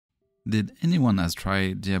Did anyone has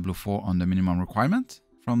tried Diablo 4 on the minimum requirement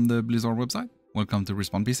from the Blizzard website? Welcome to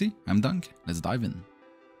Respawn PC, I'm Dunk, let's dive in.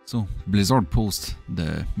 So Blizzard posts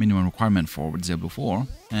the minimum requirement for Diablo 4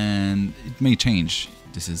 and it may change,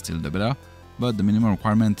 this is still the beta, but the minimum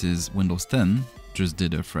requirement is Windows 10, just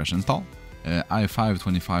did a fresh install, i5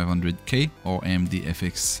 2500K or AMD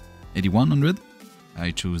FX 8100, I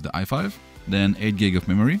choose the i5. Then 8GB of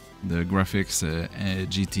memory, the graphics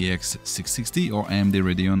GTX 660 or AMD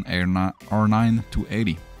Radeon R9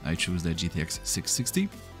 280. I choose the GTX 660.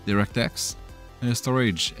 DirectX,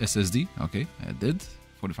 storage SSD, okay, I did.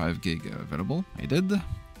 45GB available, I did.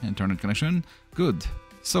 Internet connection, good.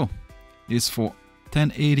 So, it's for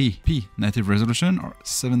 1080p native resolution or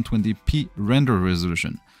 720p render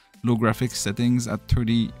resolution. Low graphics settings at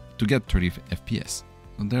 30 to get 30 FPS.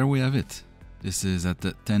 So there we have it. This is at the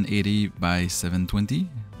 1080 by 720,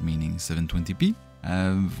 meaning 720p.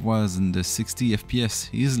 I was in the 60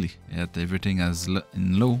 FPS easily at everything as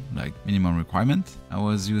in low, like minimum requirement. I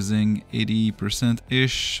was using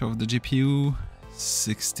 80%-ish of the GPU,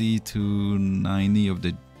 60 to 90 of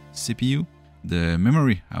the CPU. The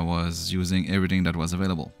memory, I was using everything that was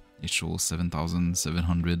available. It shows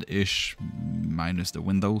 7700-ish minus the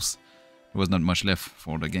Windows. There was not much left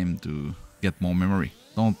for the game to get more memory.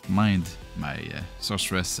 Don't mind my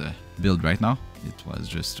sorceress build right now. It was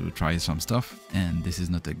just to try some stuff, and this is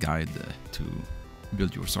not a guide to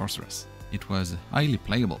build your sorceress. It was highly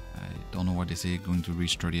playable. I don't know what they say going to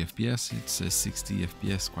reach 30 FPS. It's 60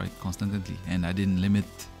 FPS quite constantly, and I didn't limit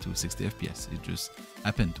to 60 FPS. It just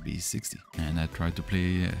happened to be 60. And I tried to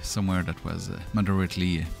play somewhere that was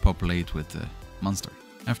moderately populated with monster.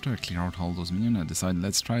 After I clear out all those minions, I decided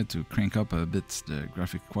let's try to crank up a bit the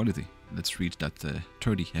graphic quality. Let's reach that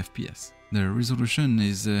 30 FPS. The resolution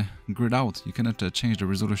is grayed out. You cannot change the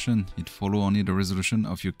resolution. It follows only the resolution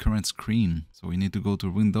of your current screen. So you need to go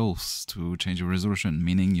to Windows to change your resolution,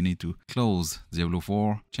 meaning you need to close Diablo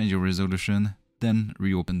 4, change your resolution, then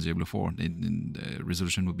reopen Diablo 4. The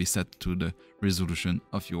resolution will be set to the resolution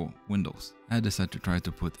of your Windows. I decided to try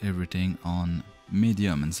to put everything on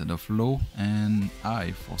medium instead of low and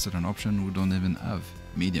high for certain option we don't even have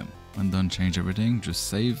medium. When done, change everything, just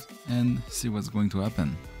save and see what's going to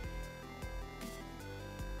happen.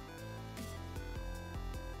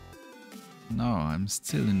 Now I'm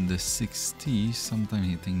still in the 60, sometimes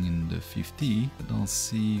hitting in the 50. I don't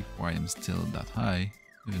see why I'm still that high,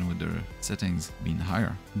 even with the settings being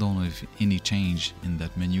higher. Don't know if any change in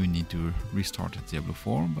that menu need to restart Diablo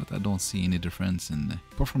 4, but I don't see any difference in the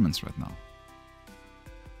performance right now.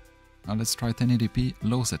 Now let's try 1080p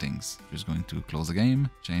low settings. Just going to close the game,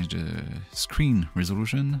 change the screen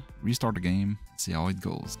resolution, restart the game, see how it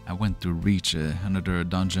goes. I went to reach another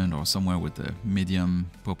dungeon or somewhere with a medium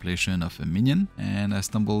population of a minion, and I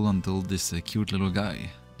stumbled until this cute little guy,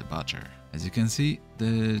 the Badger. As you can see,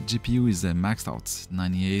 the GPU is maxed out,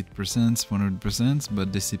 98%, 100%,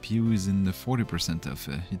 but the CPU is in the 40% of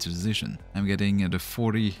utilization. I'm getting the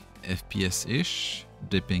 40 FPS-ish,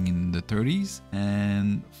 dipping in the 30s,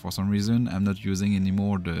 and for some reason I'm not using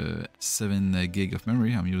anymore the 7GB of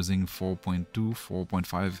memory. I'm using 4.2,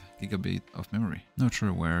 4.5 GB of memory. Not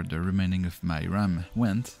sure where the remaining of my RAM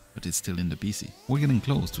went, but it's still in the PC. We're getting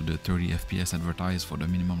close to the 30 FPS advertised for the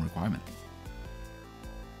minimum requirement.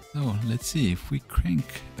 So let's see if we crank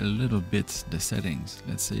a little bit the settings,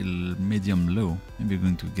 let's say medium low, maybe we're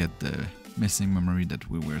going to get the missing memory that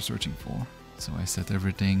we were searching for. So I set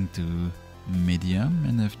everything to medium,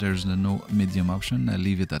 and if there's no medium option, I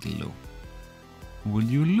leave it at low. Will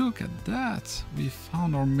you look at that? We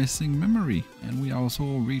found our missing memory, and we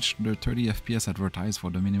also reached the 30 FPS advertised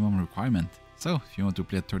for the minimum requirement. So if you want to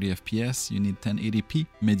play at 30 FPS, you need 1080p,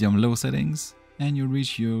 medium low settings, and you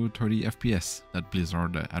reach your 30 FPS that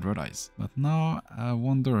Blizzard advertised. But now I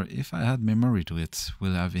wonder if I add memory to it,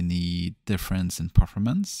 will have any difference in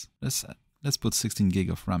performance? Let's put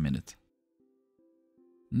 16GB of RAM in it.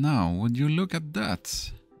 Now, would you look at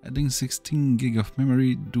that? Adding 16GB of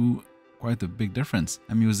memory do quite a big difference.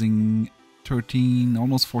 I'm using 13,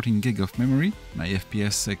 almost 14GB of memory. My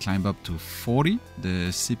FPS climb up to 40.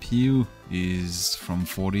 The CPU is from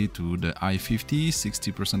 40 to the i50,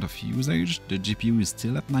 60% of usage. The GPU is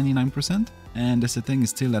still at 99%. And the setting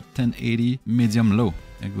is still at 1080 medium low.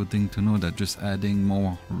 A good thing to know that just adding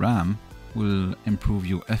more RAM will improve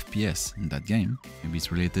your FPS in that game. Maybe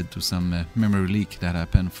it's related to some memory leak that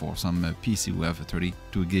happened for some PC who have a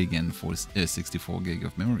 32GB and 64GB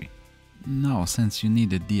of memory. Now, since you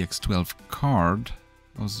need a DX12 card,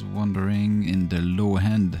 I was wondering in the low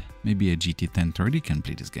end, maybe a GT 1030 can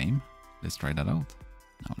play this game. Let's try that out.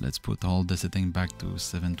 Now let's put all the settings back to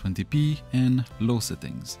 720p and low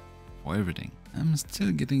settings for everything. I'm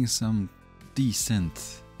still getting some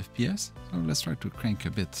decent FPS, so let's try to crank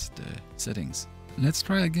a bit the settings. Let's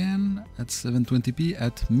try again at 720p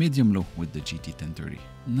at medium low with the GT 1030.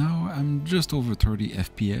 Now I'm just over 30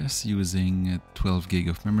 FPS using 12 gig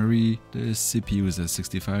of memory, the CPU is at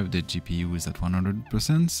 65, the GPU is at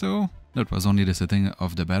 100%, so that was only the setting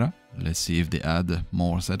of the beta. Let's see if they add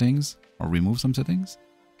more settings or remove some settings,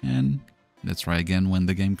 and let's try again when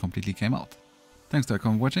the game completely came out. Thanks for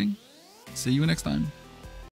watching, see you next time.